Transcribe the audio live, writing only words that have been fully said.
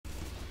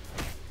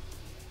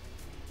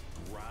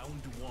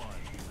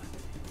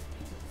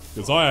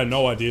Because I had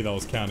no idea that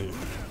was counted.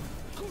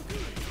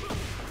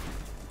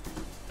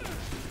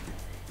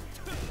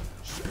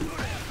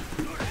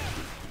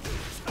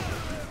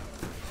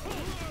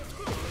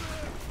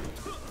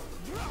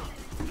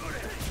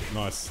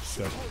 Nice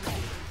step.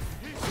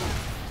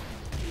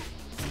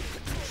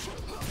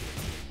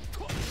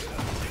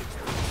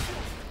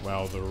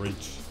 Wow, the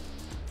reach.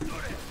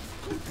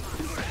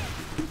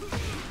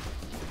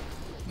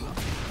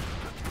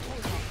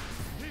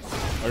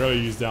 I gotta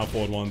use down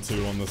forward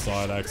 1-2 on the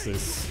side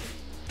axis.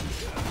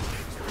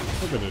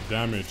 Look at the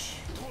damage.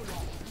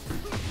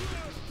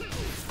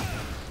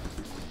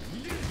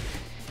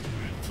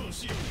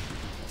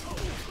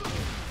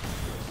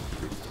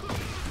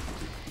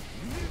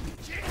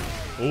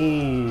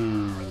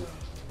 Ooh,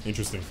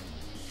 interesting.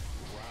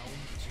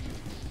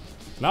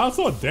 Now it's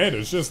not dead,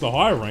 it's just the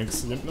high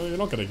ranks. You're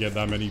not gonna get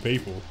that many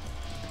people.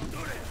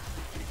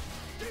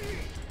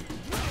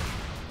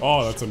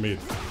 Oh, that's a mid.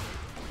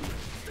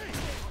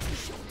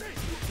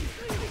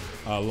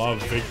 I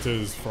love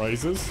Victor's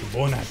phrases.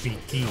 Bon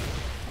appetit.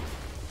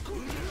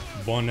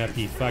 Bon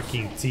appetit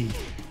fucking tea.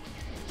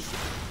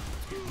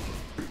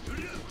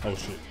 Oh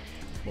shit.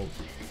 Whoa.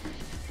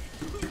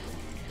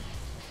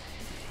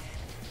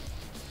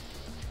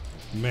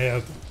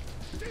 Merde.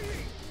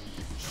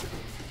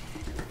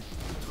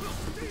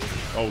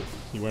 Oh,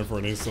 he went for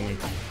an instant.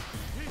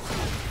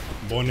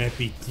 Bon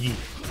appetit.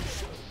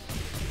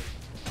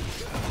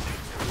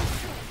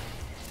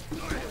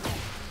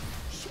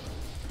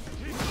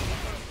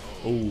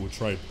 Oh,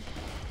 trade.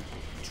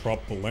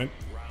 Tropulent.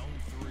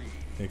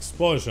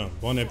 Explosion.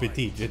 Bon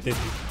appetit. Je te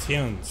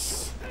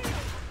tiens.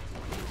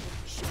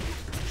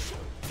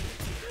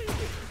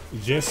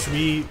 Je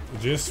suis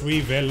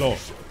vélo.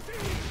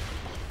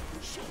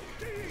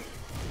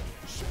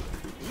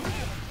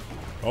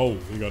 Oh,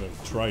 we got a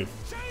trade.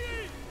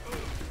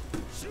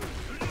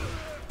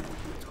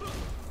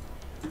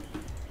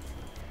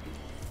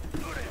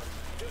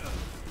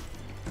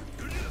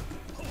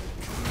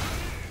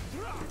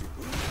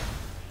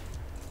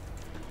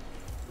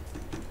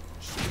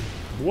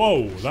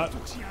 Whoa, that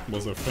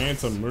was a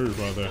phantom move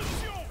right there.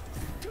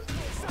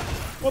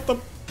 What the?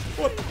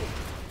 What?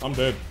 I'm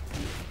dead.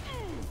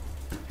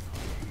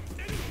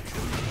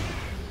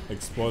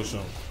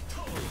 Explosion.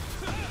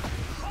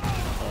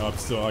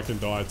 I can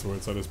die to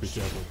it, so just be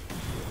careful.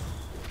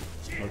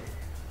 Okay.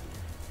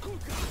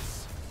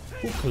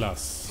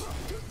 Kuklas.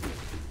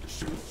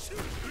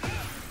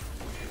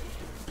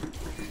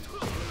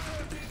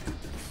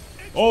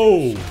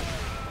 Oh!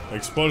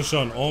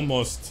 Expulsion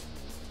almost.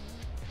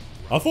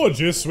 I thought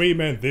just sweet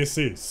meant this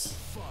is.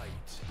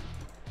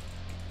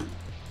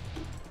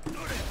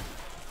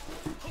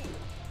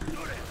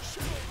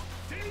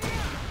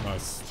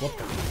 Nice. What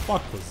the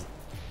fuck was it?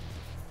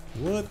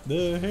 What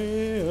the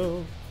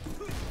hell?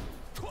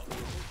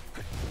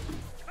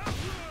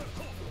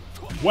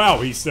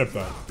 Wow, he stepped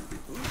back.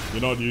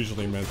 You're not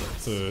usually meant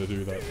to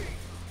do that.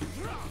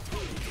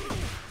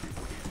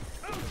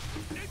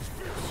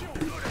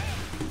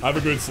 Have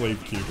a good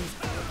sleep, Cupid.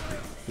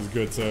 It's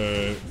good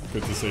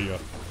to see you.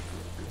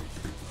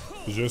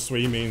 Je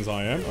suis means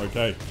I am?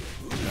 Okay.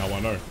 Now I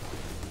know.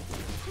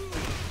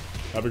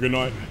 Have a good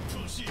night.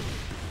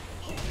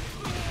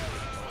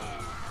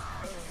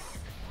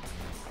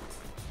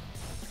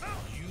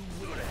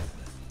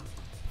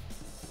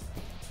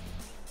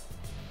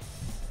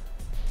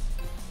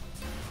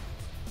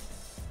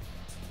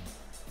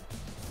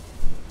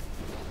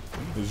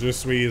 Je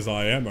suis as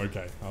I am?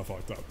 Okay, I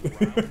fucked up.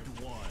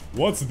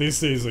 What's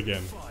this is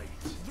again?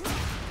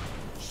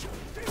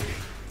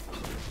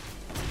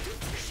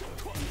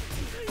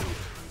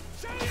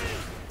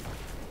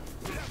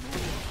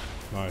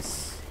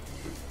 Nice.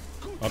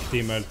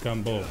 Optimal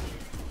combo.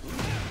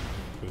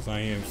 Because I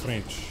am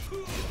French.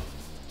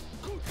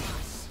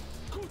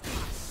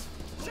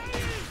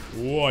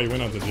 Whoa, he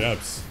went on the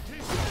jabs.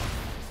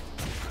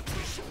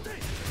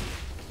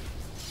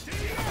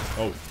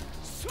 Oh.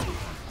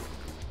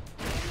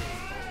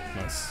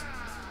 Nice.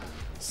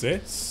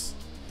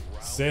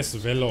 Ses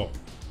velo.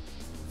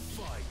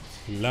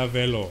 La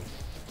velo.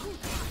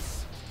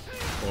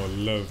 Or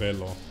le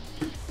velo.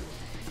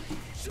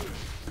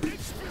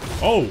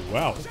 Oh,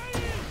 wow.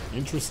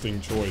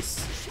 Interesting choice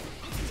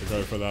to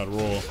go for that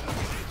raw.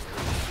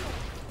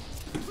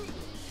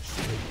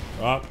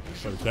 Ah,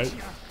 okay.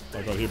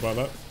 I got hit by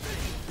that.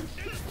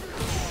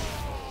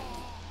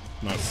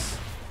 Nice.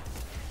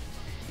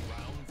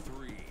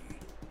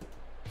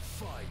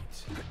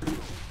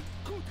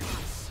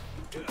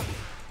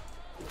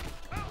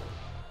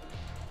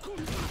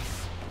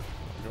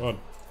 God.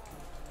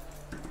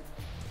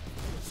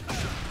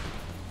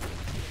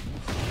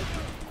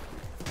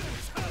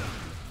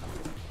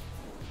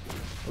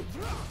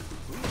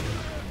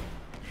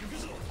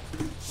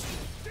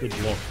 Good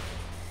block.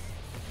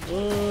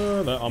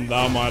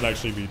 That might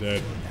actually be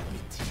dead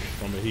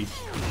from the heat.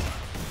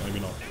 Maybe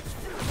not.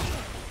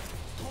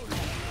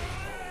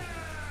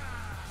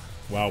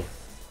 Wow.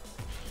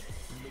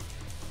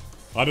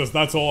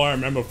 That's all I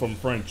remember from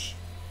French.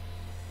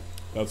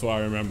 That's what I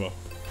remember.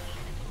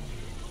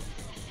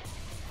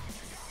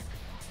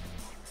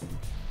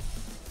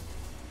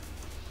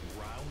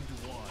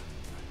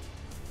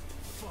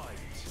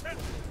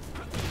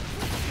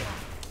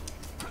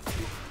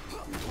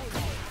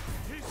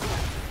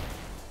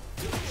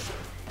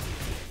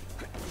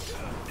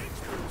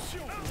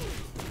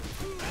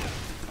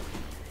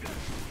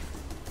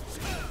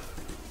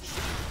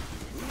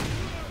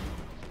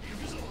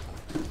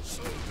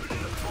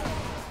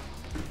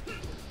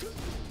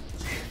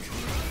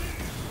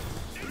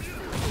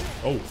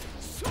 Oh.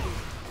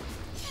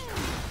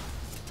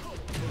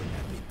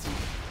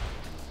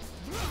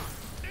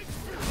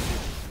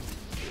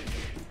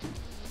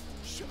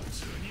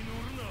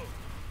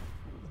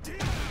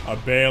 I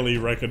barely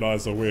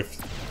recognize the whiff.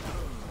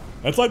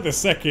 That's like the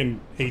second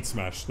heat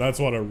smash. That's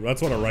what a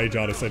rage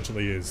art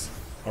essentially is.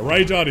 A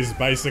rage art is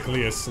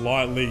basically a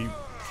slightly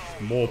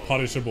more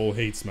punishable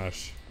heat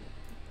smash.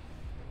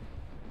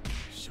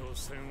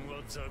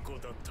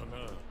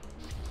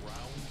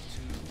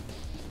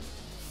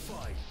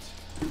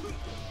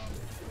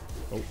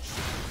 Oh.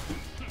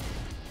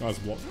 Nice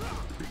block.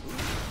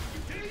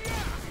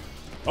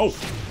 Oh!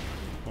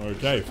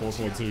 Okay,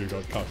 4-4-2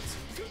 got cut.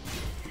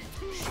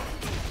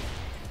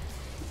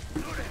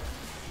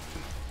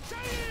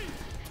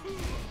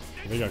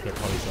 I think I could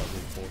punish that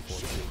with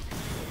 4-4-2.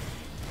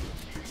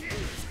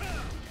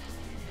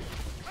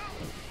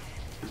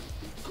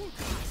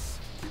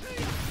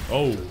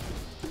 Oh!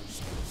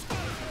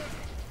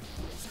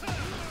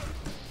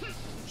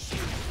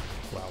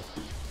 Wow.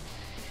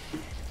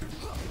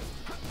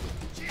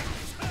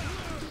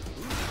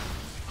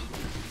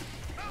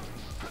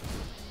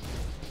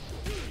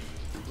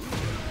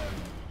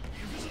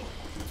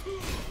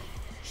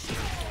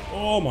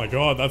 Oh my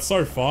god, that's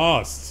so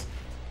fast!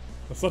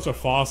 That's such a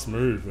fast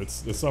move.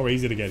 It's so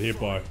easy to get hit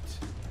by.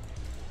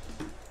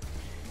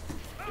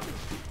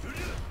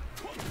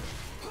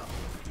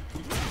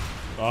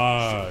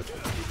 Ah,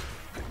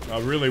 I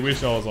really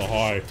wish I was a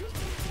high.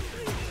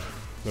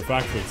 The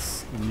fact that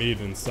it's mid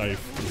and safe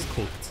is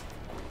cooked.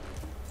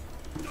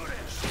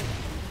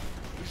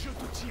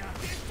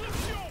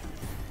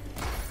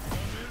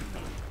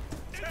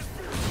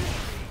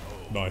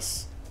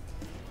 Nice.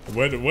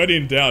 When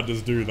in doubt,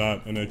 just do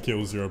that and it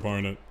kills your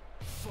opponent.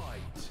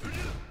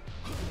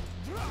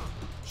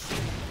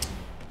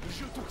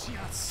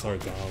 That's so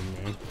dumb,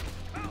 man.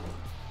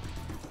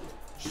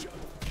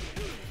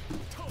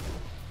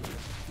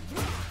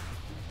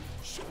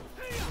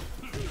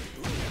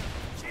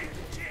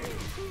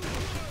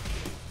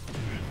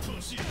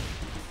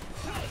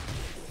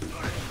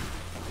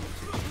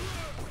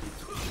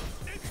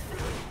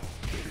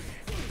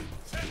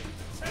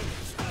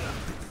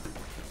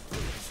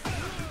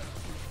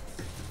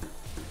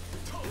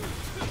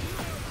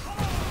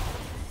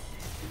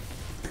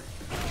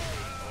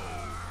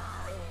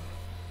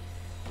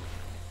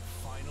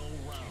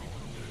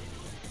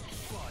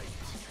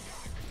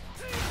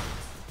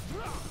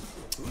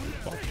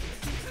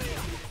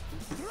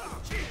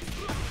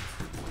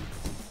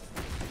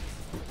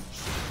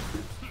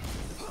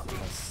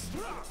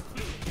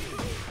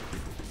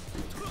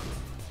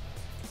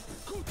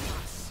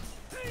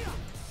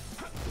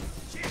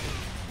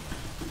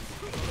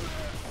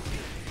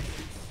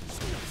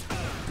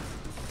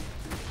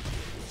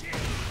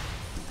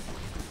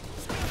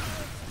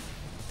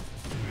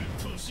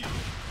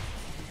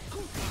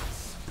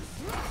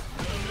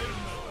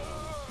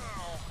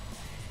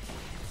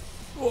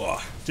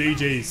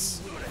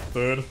 GG's.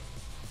 Third.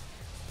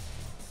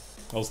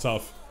 That was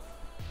tough.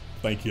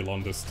 Thank you,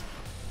 Londist.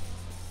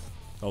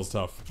 That was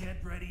tough. Get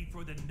ready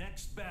for the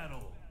next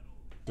battle.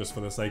 Just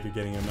for the sake of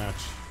getting a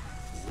match.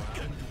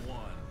 Round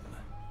one.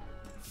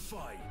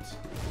 Fight.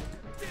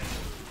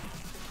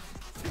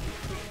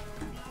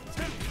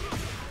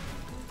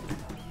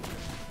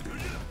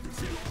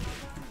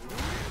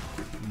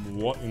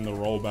 What in the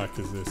rollback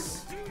is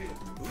this?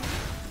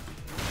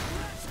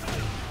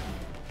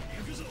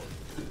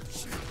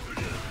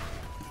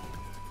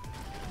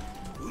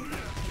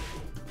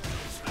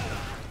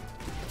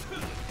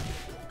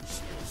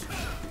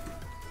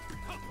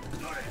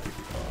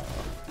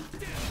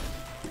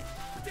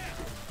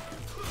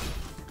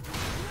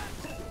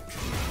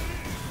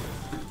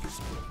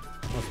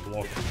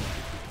 Block.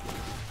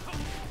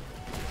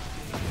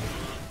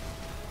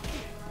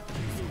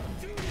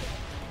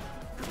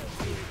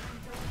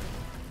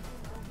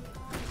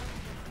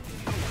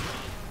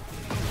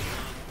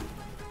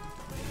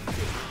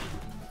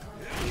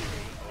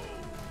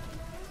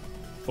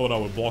 Thought I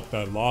would block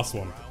that last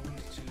one.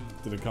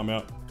 Did it come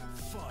out?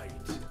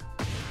 That's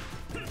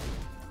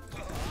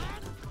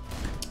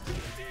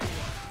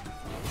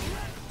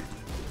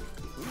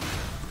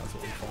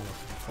what we call it.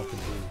 Fucking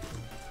dude.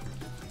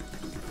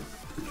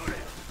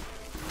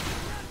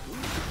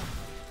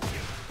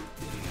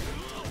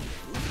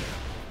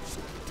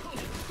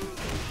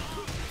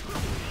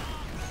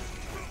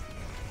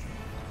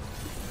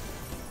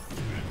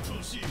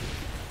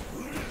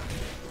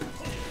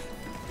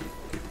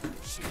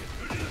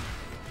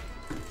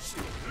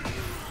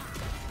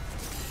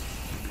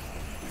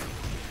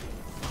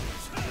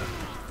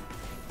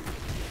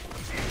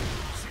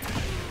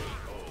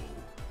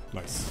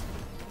 Nice.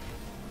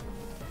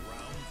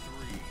 Round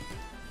three.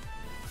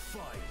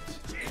 Fight.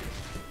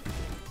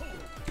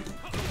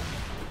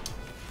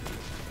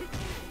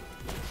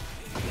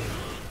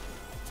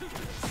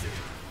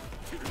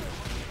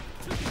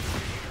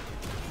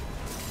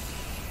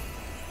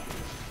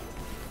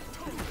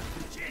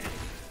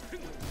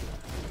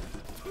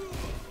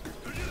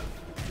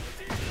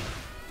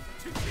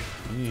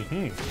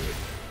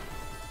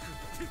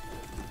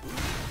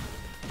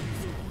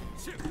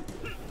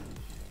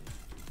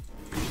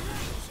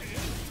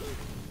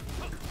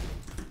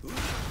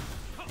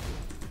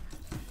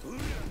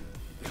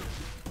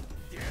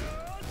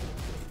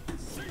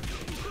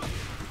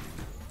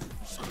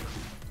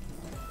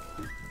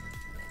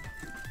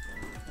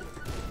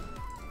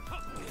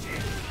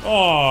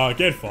 Oh,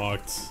 get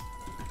fucked.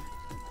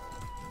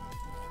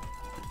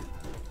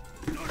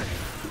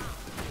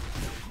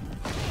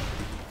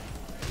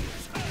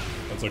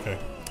 That's okay.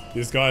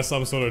 This guy's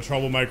some sort of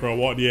troublemaker or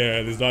what?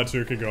 Yeah, this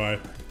Daitooka guy.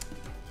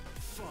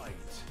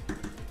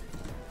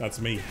 That's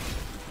me.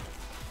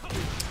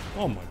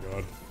 Oh my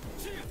god.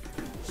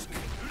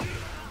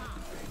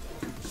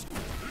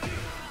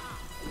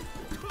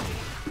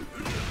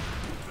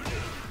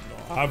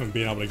 I haven't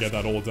been able to get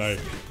that all day.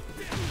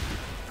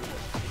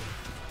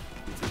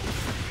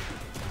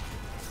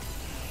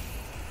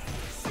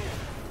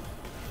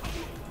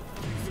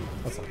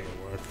 That's not gonna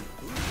work.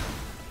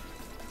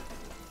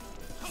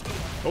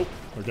 Oh,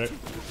 okay.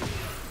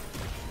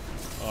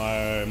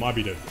 I might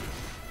be dead.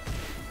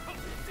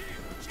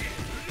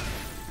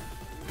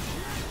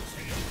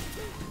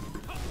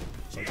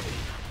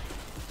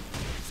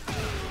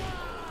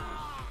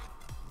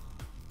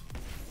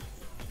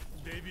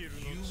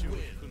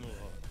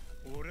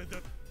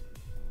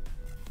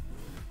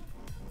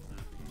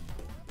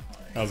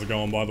 How's it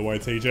going, by the way,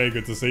 TJ?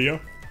 Good to see you.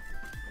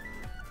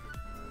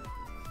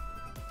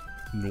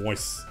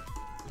 Nice.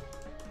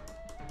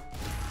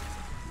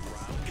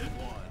 Round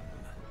one.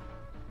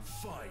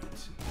 Fight.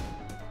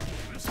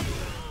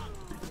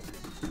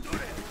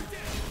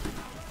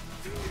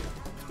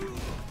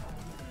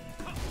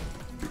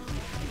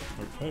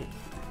 Okay.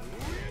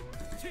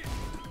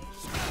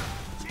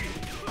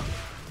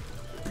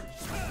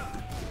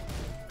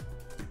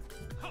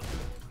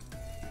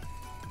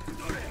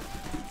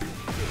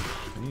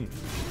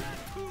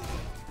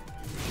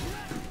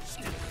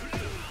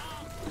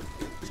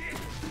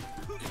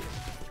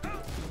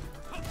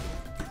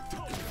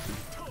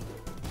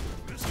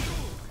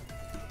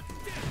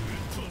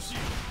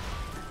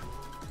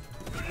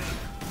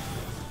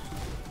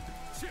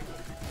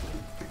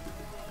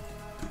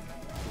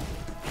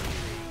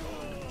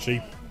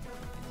 Cheap.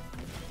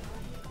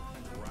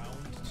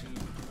 Round two.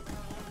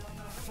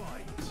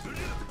 Fight.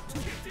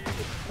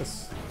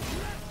 Yes.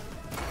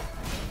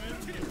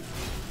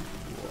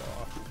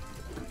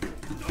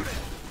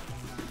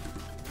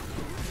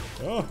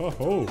 Oh, ho,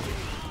 ho.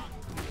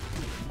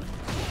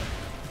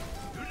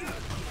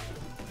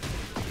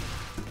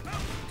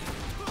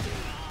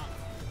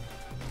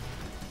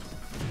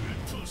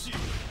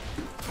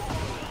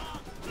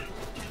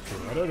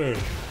 I don't know.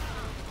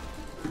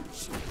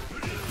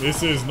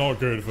 This is not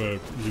good for you.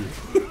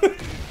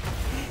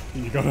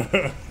 You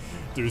gotta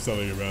do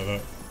something about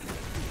that.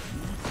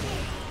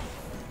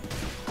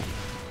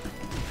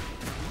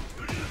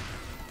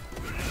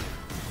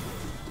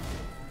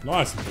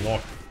 Nice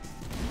block.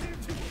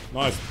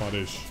 Nice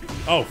punish.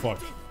 Oh, fuck.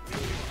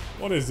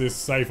 What is this?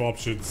 Safe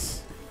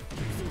options.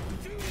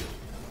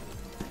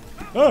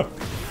 Ah!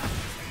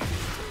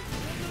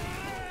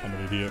 I'm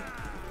an idiot.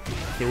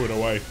 Threw it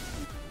away.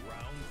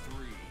 Round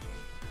three.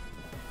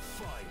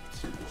 Fight.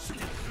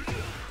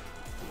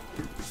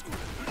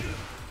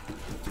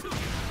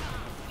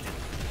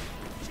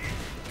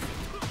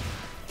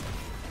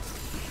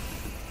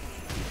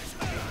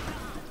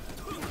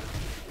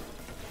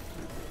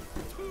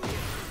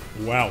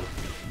 Wow.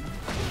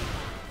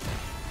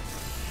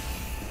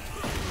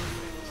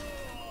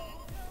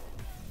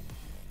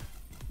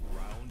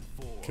 Round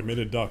four.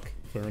 Committed duck.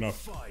 Fair enough.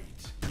 Fight.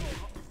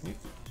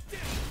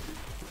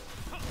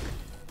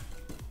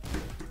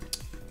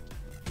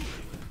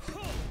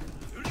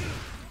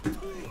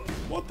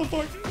 What the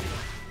fuck?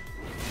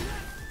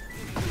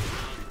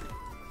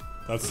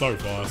 That's so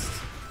fast.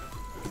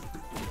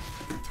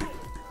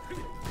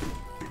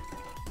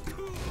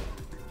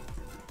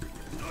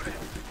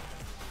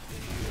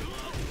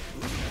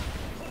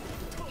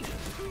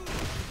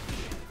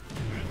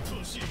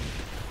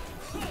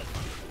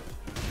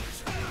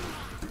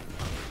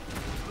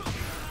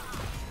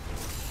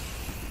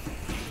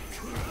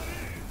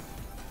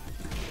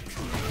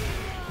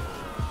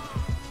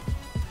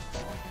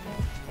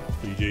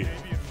 GG.